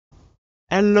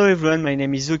Hello everyone, my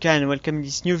name is Zuka and welcome to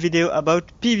this new video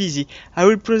about PvZ. I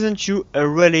will present you a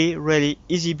really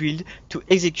easy build to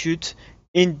execute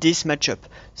in this matchup.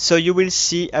 So you will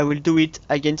see I will do it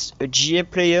against a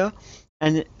GM player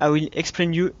and I will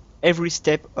explain you every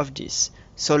step of this.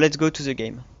 So let's go to the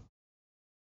game.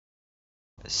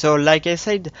 So like I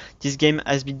said, this game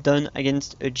has been done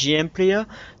against a GM player,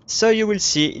 so you will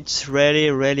see it's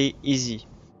really easy.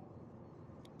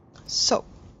 So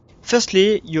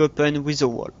firstly, you open with a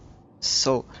wall.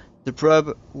 So the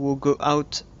probe will go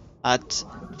out at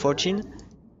 14,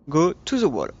 go to the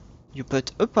wall. You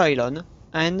put a pylon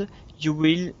and you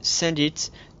will send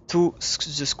it to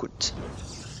the scout.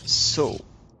 So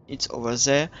it's over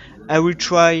there. I will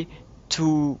try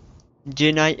to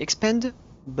deny expand,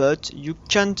 but you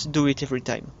can't do it every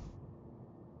time.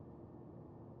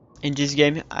 In this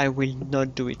game, I will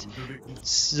not do it.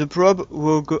 The probe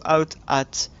will go out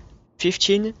at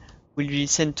 15, will be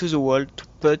sent to the wall to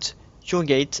put your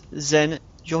gate, then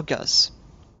your gas.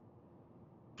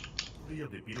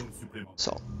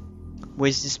 So,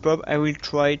 with this probe, I will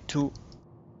try to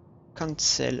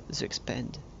cancel the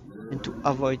expand and to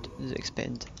avoid the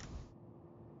expand.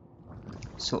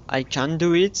 So I can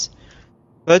do it,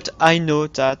 but I know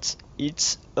that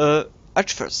it's at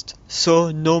first,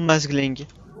 so no massgling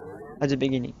at the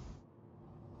beginning.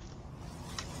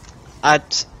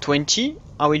 At 20,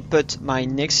 I will put my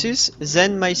Nexus,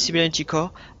 then my cybernetic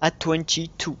core at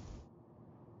 22.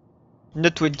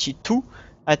 Not 22,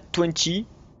 at 22.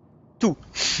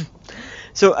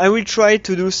 So I will try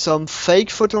to do some fake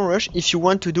photon rush. If you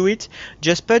want to do it,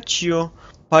 just put your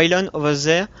pylon over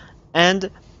there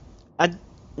and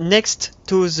next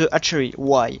to the hatchery.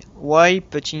 Why? Why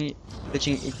putting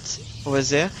it over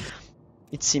there?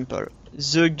 It's simple.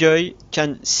 The guy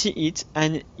can see it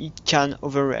and it can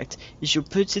overreact. If you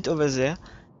put it over there,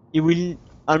 it will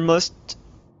almost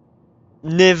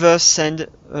never send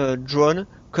a drone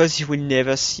because he will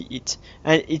never see it.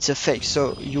 And it's a fake,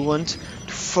 so you want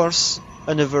to force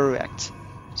an overreact.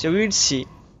 So we will see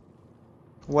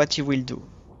what he will do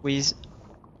with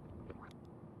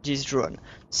this drone.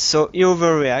 So he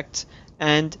overreacts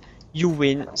and you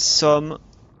win some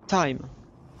time.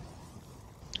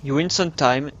 You win some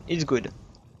time, it's good.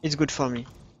 It's good for me.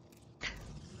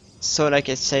 So like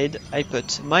I said, I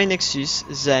put my Nexus,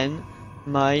 then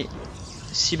my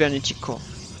cybernetic core.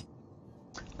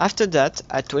 After that,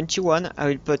 at 21, I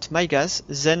will put my gas,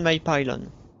 then my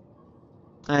pylon.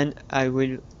 And I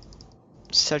will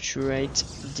saturate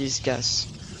this gas.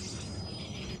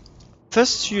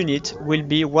 First unit will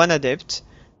be one adept,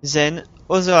 then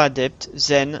other adept,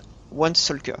 then one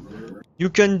stalker. You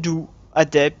can do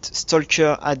adept,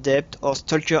 stalker, adept, or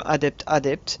stalker, adept,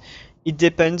 adept. It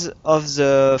depends of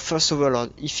the first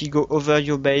overlord. If you go over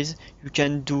your base, you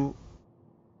can do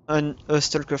a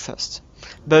stalker first.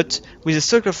 But with a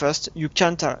stalker first, you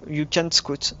can't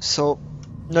scout, so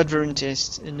not very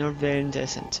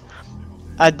interesting.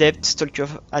 Adept, stalker,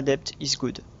 adept is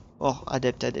good, or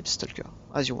adept, stalker,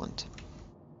 as you want.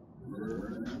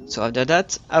 So after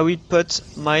that, I will put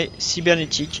my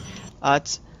cybernetic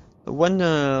at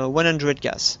 100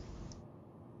 gas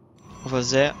over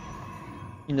there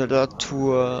in order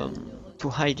to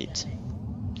hide it.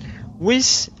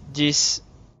 With this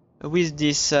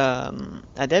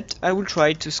adept, I will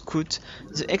try to scout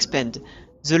the expand.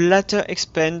 The latter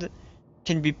expand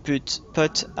can be put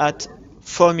at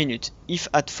 4 minutes. If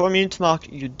at 4 minute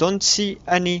mark you don't see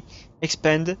any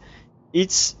expand,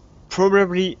 it's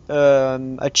probably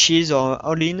a cheese or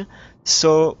all-in.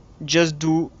 So just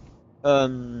do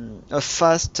a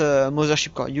fast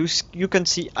mothership core. You can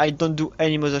see I don't do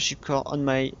any mothership core on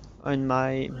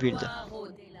my build.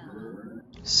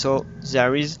 So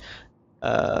there is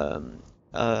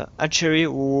hatchery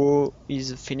who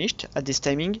is finished at this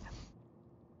timing.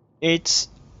 It's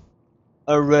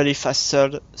a really fast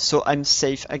third, so I'm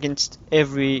safe against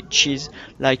every cheese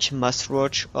like mass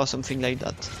roach or something like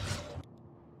that.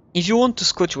 If you want to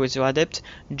scout with your adept,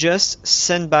 just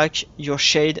send back your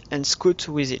shade and scout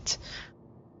with it.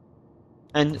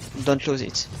 And don't lose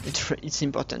it. It's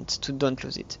important to don't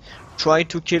lose it. Try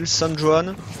to kill some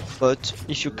drone, but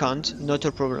if you can't, not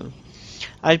a problem.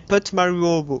 I put my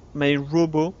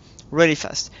robo really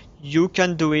fast. You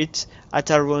can do it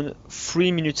at around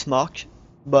 3 minutes mark,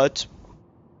 but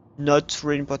not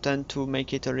really important to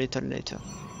make it a little later.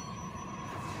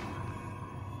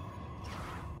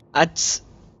 At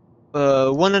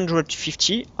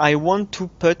 150, I want to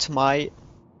put my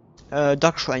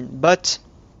Dark Shrine, but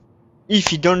if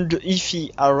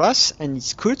he harass and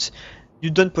it's good,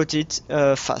 you don't put it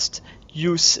fast.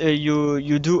 You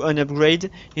do an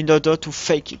upgrade in order to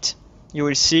fake it. You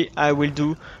will see I will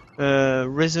do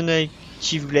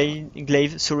resonative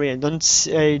glaive. Sorry, I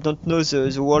don't know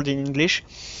the word in English,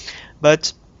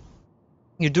 but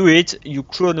you do it, you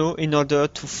chrono in order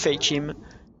to fake him.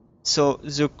 So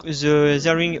the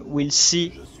Zerring will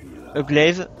see a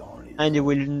glaive and he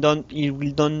will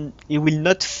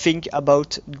not think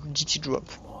about DT drop,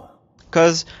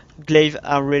 because glaive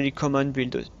are really common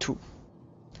build too.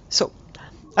 So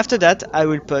after that I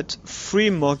will put 3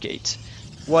 more gates.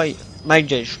 Why? My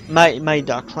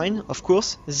dark shrine, of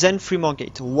course, then 3 more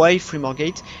gates. Why 3 more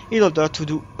gates? In order to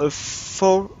do a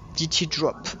 4 DT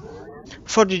drop.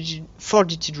 4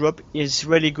 DT drop is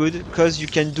really good because you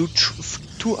can do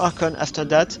 2 Archon after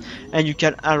that and you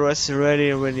can harass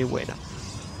really well.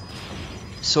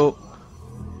 So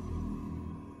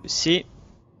you see,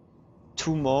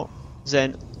 2 more,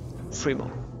 then 3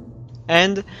 more.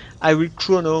 And I will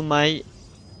chrono my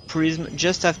prism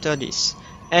just after this.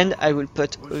 And I will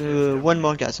put 1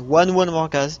 more gas. One more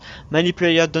gas. Many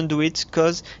players don't do it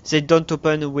because they don't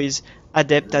open with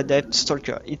adept,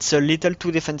 stalker. It's a little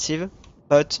too defensive,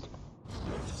 but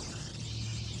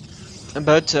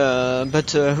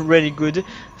really good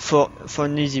for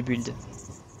an easy build.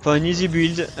 For an easy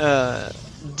build,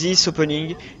 this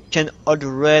opening can hold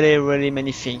really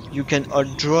many things. You can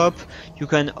hold drop, you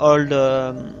can hold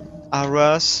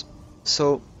harass.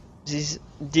 So this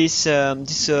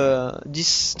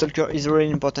stalker is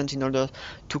really important in order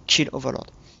to kill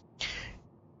Overlord.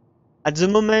 At the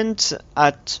moment,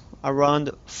 at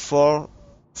around 4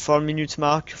 minute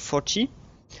mark 40,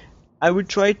 I will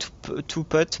try to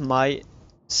put my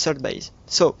third base.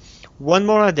 So 1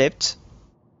 more adept,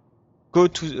 go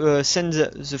to send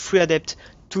the 3 adept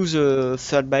to the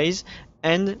third base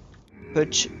and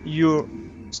put your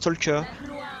stalker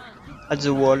at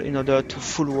the wall in order to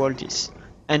full wall this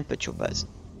and put your base.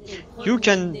 You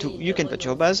can put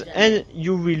your base and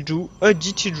you will do a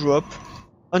DT drop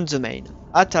on the main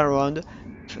at around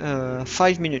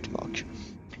 5 minute mark.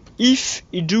 If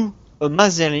you do a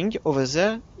mass zerring over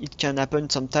there, it can happen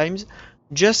sometimes,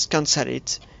 just cancel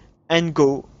it and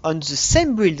go on the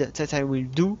same build that I will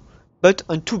do, but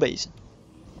on 2 base.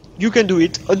 You can do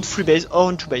it on 3 base or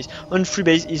on 2 base. On 3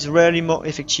 base is rarely more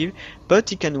effective,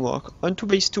 but it can work on 2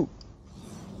 base too.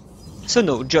 So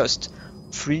now just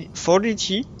 4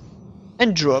 DT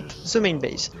and drop the main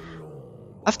base.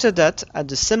 After that, at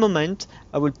the same moment,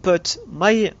 I will put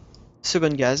my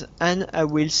second gas and I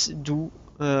will do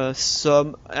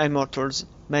some immortals,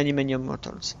 many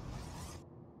immortals.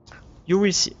 You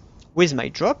will see, with my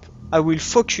drop, I will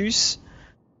focus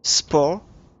Spore,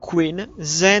 Queen,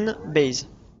 then base.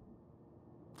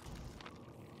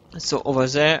 So over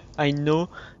there, I know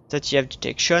that you have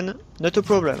detection, not a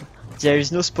problem. There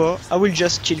is no Spore, I will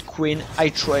just kill Queen, I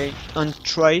try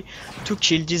to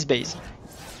kill this base.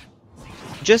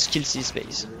 Just kill this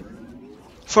base.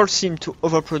 Force him to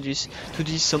overproduce, to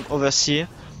do some overseer,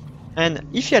 and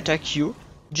if he attack you,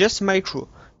 just micro.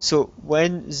 So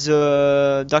when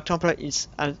the Dark Templar is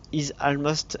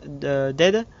almost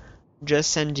dead,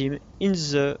 just send him in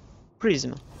the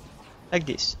prism. Like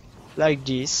this. Like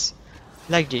this.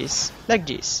 Like this. Like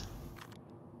this.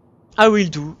 I will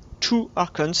do 2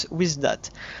 Archons with that.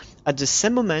 At the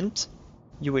same moment,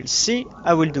 you will see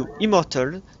I will do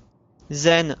Immortal,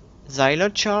 then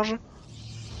Xylot Charge,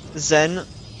 then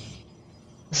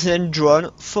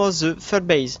Drone for the third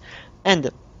base,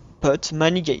 and put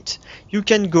many gate. You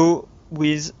can go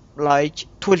with like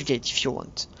 12 gate if you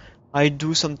want. I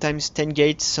do sometimes 10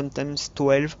 gates, sometimes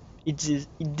 12. It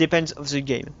depends of the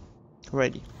game,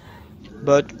 really.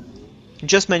 But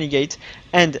just many gate,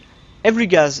 and every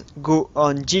gas go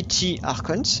on GT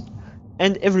Archons,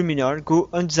 and every mineral go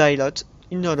on Xylot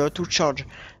in order to charge.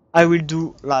 I will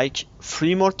do like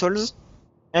 3 mortals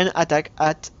and attack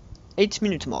at 8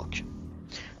 minute mark.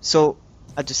 So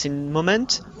at the same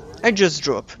moment, I just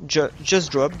drop, just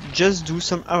do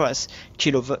some harass,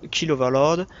 kill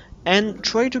Overlord, and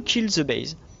try to kill the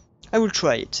base. I will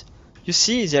try it. You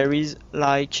see, there is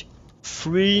like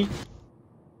 3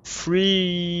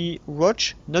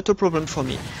 roach, not a problem for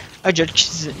me. I just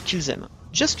kill them.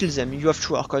 Just kill them. You have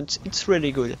 2 Archons, it's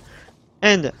really good.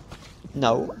 And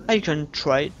now I can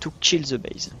try to kill the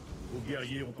base.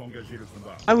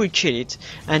 I will kill it,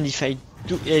 and if I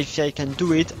can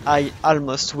do it, I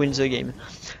almost win the game.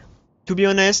 To be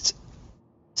honest,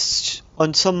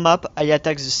 on some map I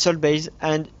attack the third base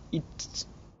and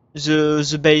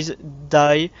the base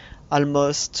die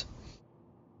almost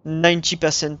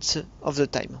 90% of the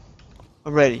time.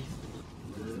 Really.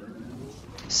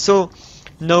 So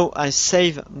now I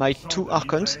save my 2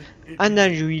 Archons and I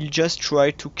will just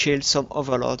try to kill some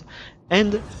Overlord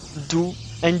and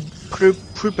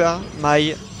prepare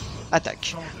my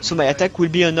attack. So my attack will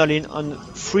be an all-in on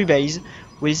 3 base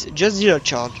with just zero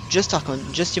charge, just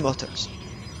Archon, just Immortals.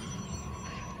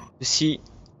 You see,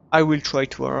 I will try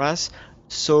to harass,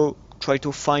 so try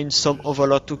to find some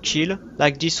Overlord to kill,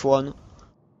 like this one.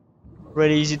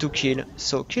 Really easy to kill,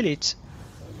 so kill it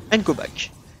and go back.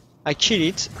 I kill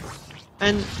it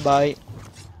and bye.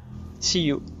 See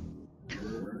you.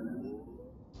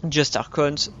 Just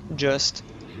Archons, just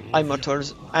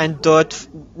Immortals, and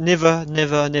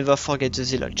never forget the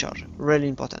Zealot charge. Really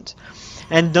important.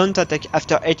 And don't attack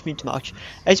after 8-minute mark.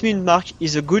 8-minute mark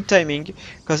is a good timing,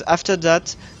 because after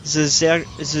that the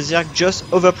Zerg just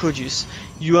overproduce.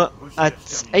 You are at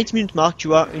 8-minute mark,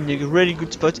 you are in a really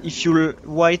good spot. If you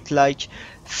wait like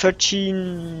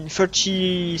 30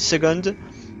 seconds,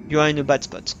 you are in a bad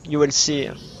spot. You will see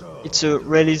it's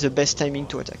really the best timing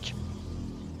to attack.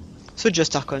 So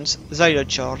just Archons, Zealot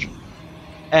charge,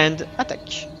 and attack.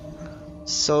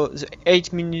 So the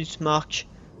 8-minute mark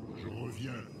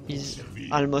is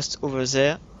almost over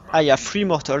there. I have 3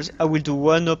 mortals, I will do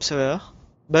 1 observer,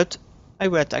 but I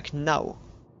will attack now.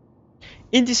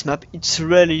 In this map it's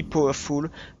really powerful,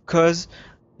 because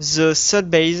the third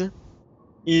base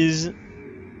is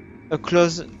a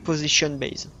close position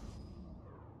base.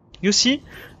 You see,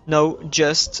 now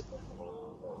just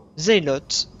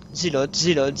Zealot,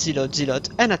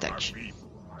 and attack.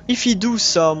 If he do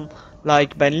some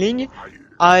like bundling,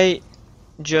 I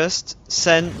just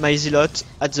send my Zealot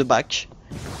at the back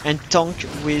and tank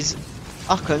with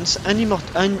Archons and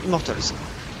Immortals.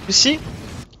 You see,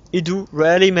 he do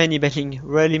really many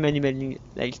bundling,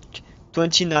 like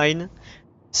 29.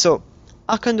 So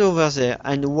Archon over there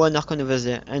and 1 Archon over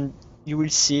there, and you will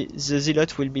see the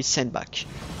Zealot will be sent back.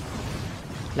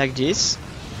 Like this.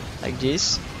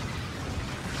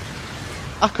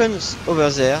 Archons over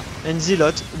there and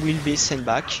Zealot will be sent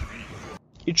back.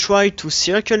 He tried to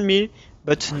circle me,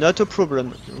 but not a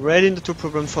problem, really not a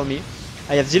problem for me.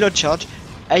 I have Zealot charge,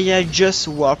 I just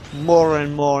warp more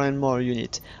and more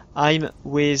unit. I'm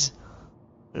with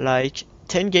like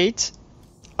 10 gates,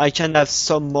 I can have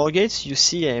some more gates, you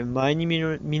see I have many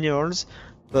minerals,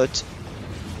 but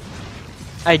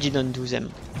I didn't do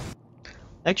them.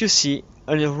 Like you see,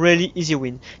 a really easy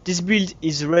win. This build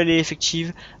is really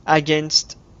effective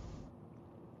against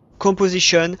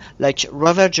composition like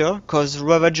Ravager, because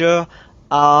Ravager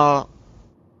have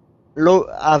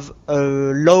a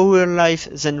lower life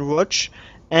than Roach,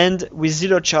 and with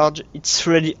Zealot charge it's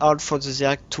really hard for the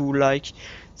Zerg to like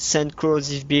send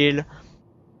corrosive build,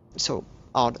 so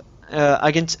hard.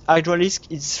 Against Hydralisk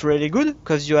it's really good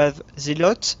because you have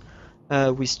Zealot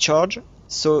with charge,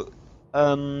 so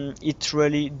it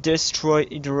really destroys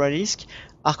Hydralisk.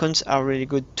 Archons are really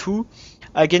good too.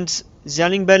 Against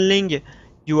Zerling bundling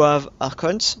you have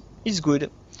Archons, it's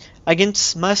good.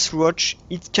 Against Mass Roach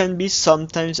it can be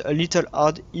sometimes a little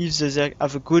hard if the Zerg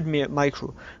have a good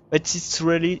micro, but it's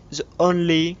really the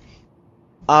only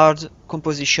hard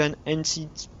composition, and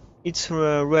it's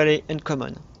really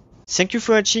uncommon. Thank you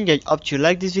for watching, I hope you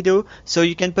like this video, so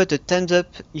you can put a thumbs up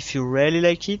if you really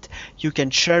like it, you can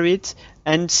share it,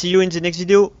 and see you in the next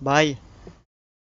video, bye!